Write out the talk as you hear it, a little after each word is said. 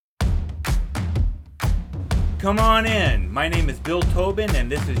Come on in. My name is Bill Tobin,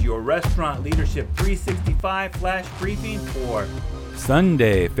 and this is your Restaurant Leadership 365 flash briefing for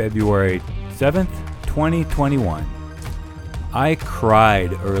Sunday, February 7th, 2021. I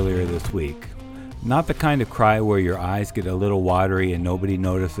cried earlier this week. Not the kind of cry where your eyes get a little watery and nobody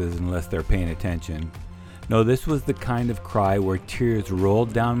notices unless they're paying attention. No, this was the kind of cry where tears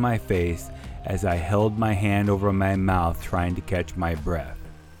rolled down my face as I held my hand over my mouth trying to catch my breath.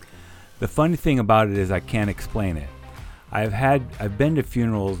 The funny thing about it is I can't explain it. I've been to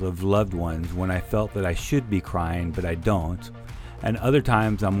funerals of loved ones when I felt that I should be crying, but I don't. And other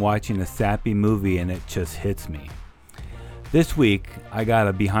times I'm watching a sappy movie and it just hits me. This week, I got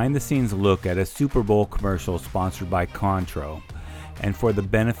a behind-the-scenes look at a Super Bowl commercial sponsored by Contro, and for the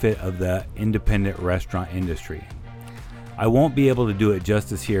benefit of the independent restaurant industry. I won't be able to do it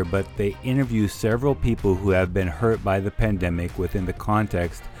justice here, but they interview several people who have been hurt by the pandemic within the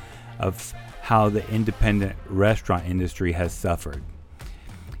context of how the independent restaurant industry has suffered.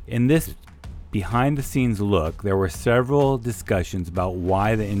 In this behind-the-scenes look, there were several discussions about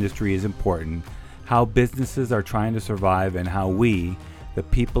why the industry is important, how businesses are trying to survive, and how we, the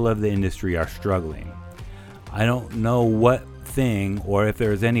people of the industry, are struggling. I don't know what thing, or if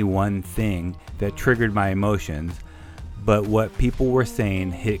there's any one thing, that triggered my emotions, but what people were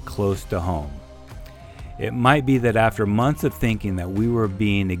saying hit close to home. It might be that after months of thinking that we were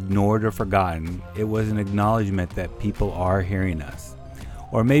being ignored or forgotten, it was an acknowledgement that people are hearing us.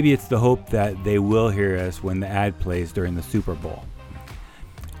 Or maybe it's the hope that they will hear us when the ad plays during the Super Bowl.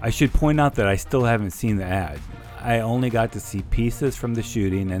 I should point out that I still haven't seen the ad. I only got to see pieces from the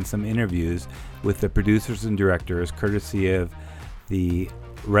shooting and some interviews with the producers and directors, courtesy of the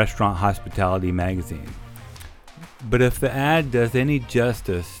Restaurant Hospitality magazine. But if the ad does any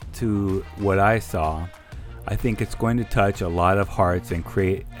justice to what I saw, I think it's going to touch a lot of hearts and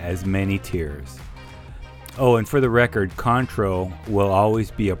create as many tears. Oh, and for the record, Contro will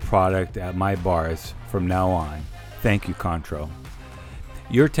always be a product at my bars from now on. Thank you, Contro.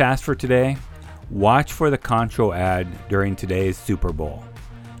 Your task for today? Watch for the Contro ad during today's Super Bowl.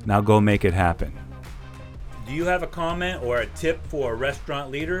 Now go make it happen. Do you have a comment or a tip for restaurant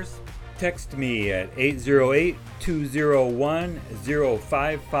leaders? Text me at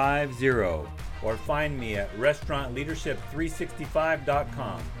 808-201-0550 or find me at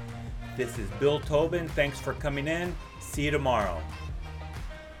restaurantleadership365.com. This is Bill Tobin. Thanks for coming in. See you tomorrow.